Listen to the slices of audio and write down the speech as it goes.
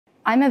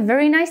I'm a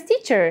very nice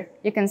teacher,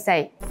 you can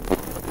say.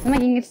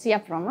 Nimaga inglizcha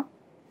gapiraman?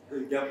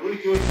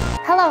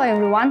 Hello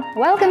everyone,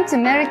 welcome to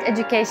Merit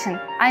Education.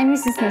 I'm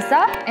Mrs.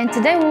 Necha and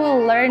today we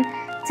will learn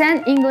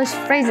 10 English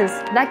phrases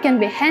that can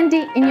be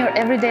handy in your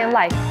everyday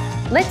life.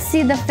 Let's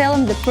see the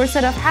film The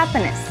Pursuit of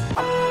Happyness.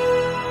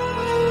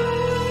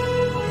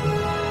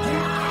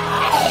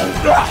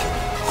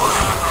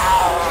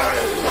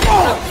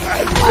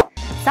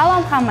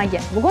 Salom hammaga.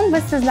 Bugun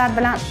biz sizlar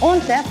bilan 10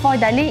 ta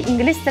foydali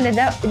ingliz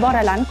tilida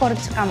iboralarni ko'rib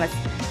chiqamiz.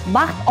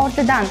 Baxt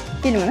ortidan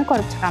filmini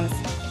ko'rib chiqamiz.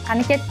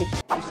 Qani ketdik.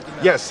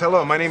 Yes,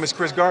 hello, my name is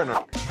Chris Gardner.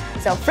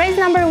 So, phrase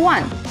number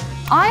 1.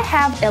 I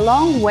have a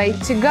long way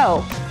to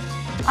go.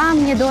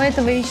 Мне до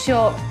этого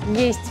еще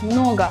есть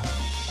много.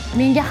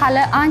 Menga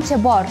hali ancha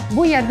bor.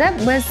 Bu yerda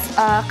biz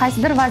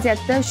qaysidir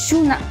vaziyatda shu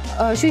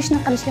ishni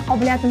qilishga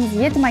qobiliyatimiz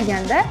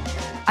yetmaganda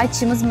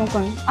aytishimiz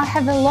mumkin. I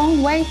have a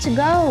long way to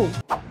go.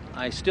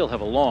 I still have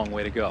a long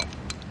way to go.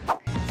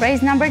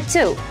 Phrase number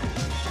 2.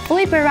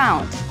 Flip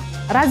around.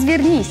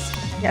 Развернись.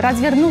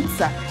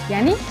 Развернуться.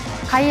 Yani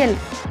qayil.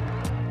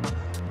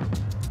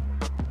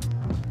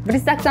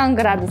 180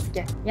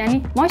 gradusga.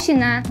 Yani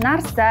mashina,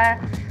 narsa,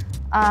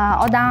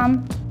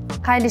 odam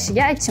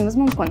qayilishiga aytishimiz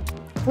mumkin.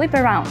 Flip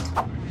around.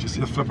 Just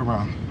flip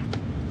around.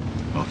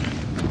 Okay.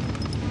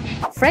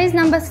 Phrase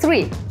number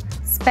 3.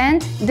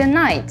 Spend the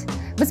night.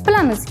 Biz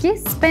bilamizki,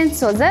 spend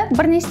so'zi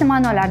bir nechta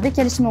ma'nolarda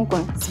kelishi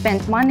mumkin.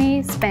 Spend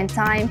money, spend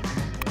time.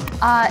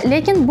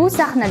 Lekin bu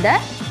sahnada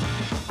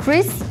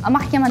Chris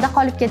mahkamada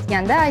qolib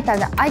ketganda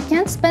aytadi, I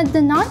can't spend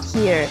the night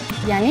here.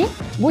 Ya'ni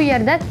bu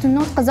yerda tunni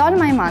o'tkaza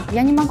olmayman.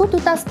 Я не могу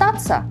тут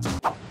остаться.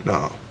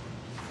 No,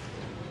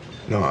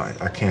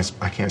 I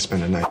can't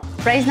spend the night.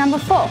 Phrase number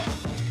 4.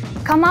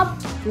 Come up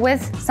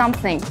with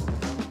something.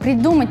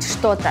 Придумать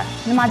что-то.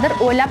 Nimadir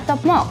o'ylab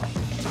topmoq.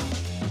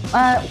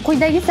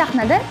 Quyidagi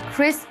sahnada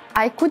Chris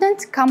I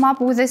couldn't come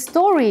up with a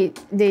story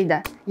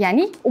deydi.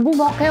 Ya'ni bu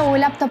voqea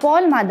o'ylab topa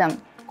olmadim.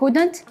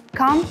 Couldn't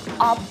come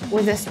up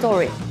with a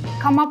story.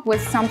 Come up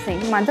with something.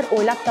 Nimadir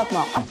o'ylab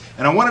topmoq.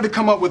 And I wanted to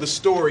come up with a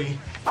story.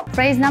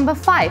 Phrase number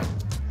 5.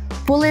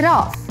 Pull it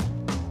off.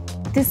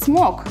 Ты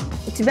смог.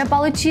 У тебя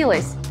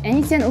получилось.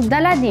 Ya'ni sen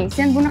uddalading,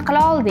 sen buni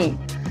qila olding.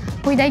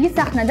 Quyidagi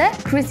sahnada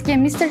Chrisga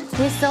Mr.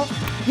 Twistle,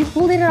 you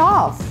pulled it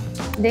off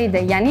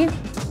deydi. Ya'ni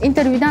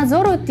intervyudan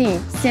zo'r o'tding,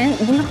 sen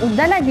buni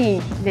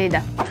uddalading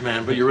deydi.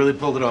 Man, but you really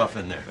pulled it off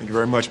in there. Thank you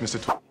very much, Mr.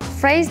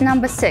 Phrase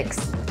number 6.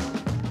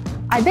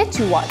 I bet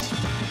you what?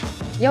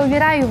 Я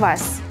уверяю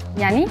вас.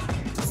 Ya'ni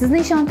sizni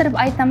ishontirib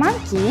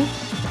aytamanki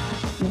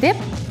deb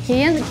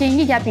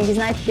keyingi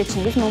gapingizni aytib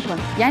ketishingiz mumkin.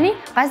 Ya'ni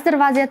qaysidir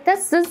vaziyatda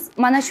siz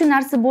mana shu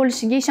narsa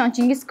bo'lishiga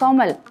ishonchingiz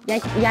komil.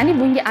 Ya'ni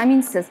bunga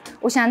aminsiz.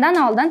 O'shandan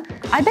oldin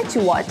I bet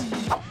you what?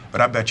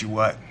 But I bet you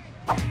what?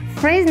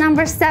 Phrase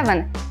number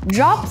 7.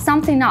 Drop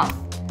something off.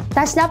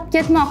 Tashlab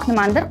ketmoq,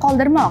 nimadir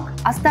qoldirmoq.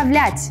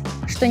 Оставлять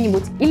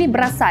что-нибудь или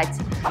бросать.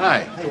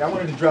 Hi, I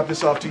wanted to drop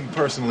this off to you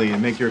personally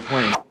and make your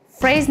acquaintance.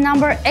 Phrase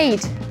number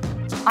 8.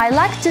 I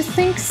like to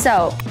think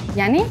so.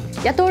 Ya'ni,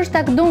 я тоже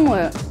так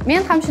думаю.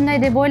 Men ham shunday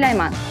deb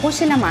o'ylayman,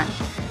 qo'shilaman.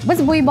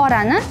 Biz bu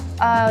iborani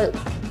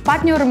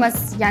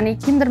partnyorimiz, ya'ni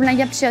kimdir bilan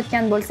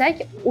gaplashayotgan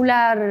bo'lsak,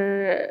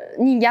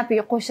 ularning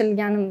gapiga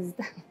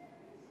qo'shilganimizda.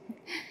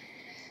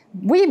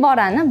 Bu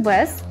iborani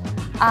biz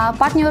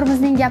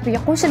partnyorimizning gapiga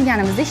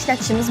qo'shilganimizda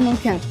ishlatishimiz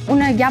mumkin.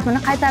 Uni gapini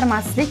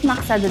qaytarmaslik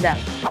maqsadida.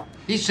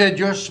 He said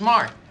you're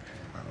smart.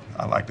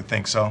 I like to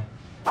think so.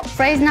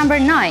 Phrase number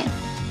 9.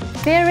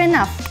 Fair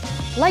enough.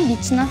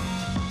 Logichno.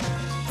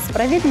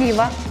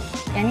 Справедливо.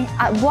 Ya'ni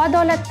bu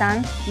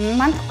adolatdan,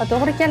 mantiqqa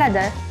to'g'ri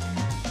keladi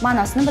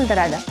ma'nosini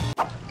bildiradi.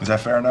 Is that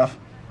fair enough?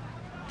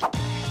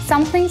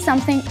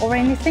 Something or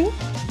anything.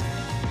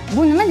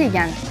 Bu nima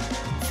degani?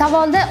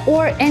 Savolda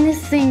or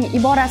anything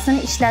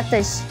iborasini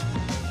ishlatish.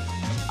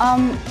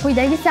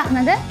 Quyidagi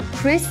sahnada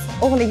Chris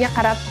o'g'liga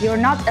qarab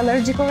you're not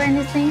allergic or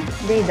anything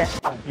deydi.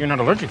 You're not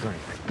allergic or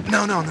anything.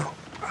 No.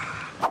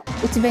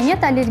 У тебя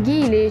нет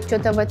аллергии или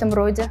что-то в этом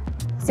роде?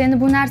 Seni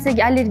bu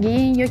narsaga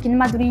allergiyang yoki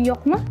nimaduring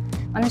yo'qmi?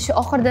 Mana shu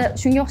oxirida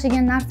shunga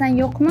o'xshagan narsang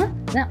yo'qmi?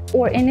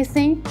 Or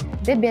anything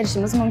deb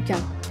berishimiz mumkin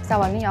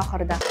savolning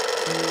oxirida.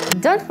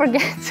 Don't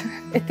forget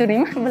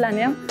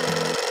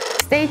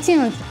Stay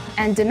tuned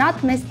and do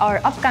not miss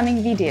our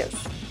upcoming videos.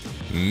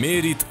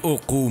 Merit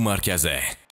o'quv markazi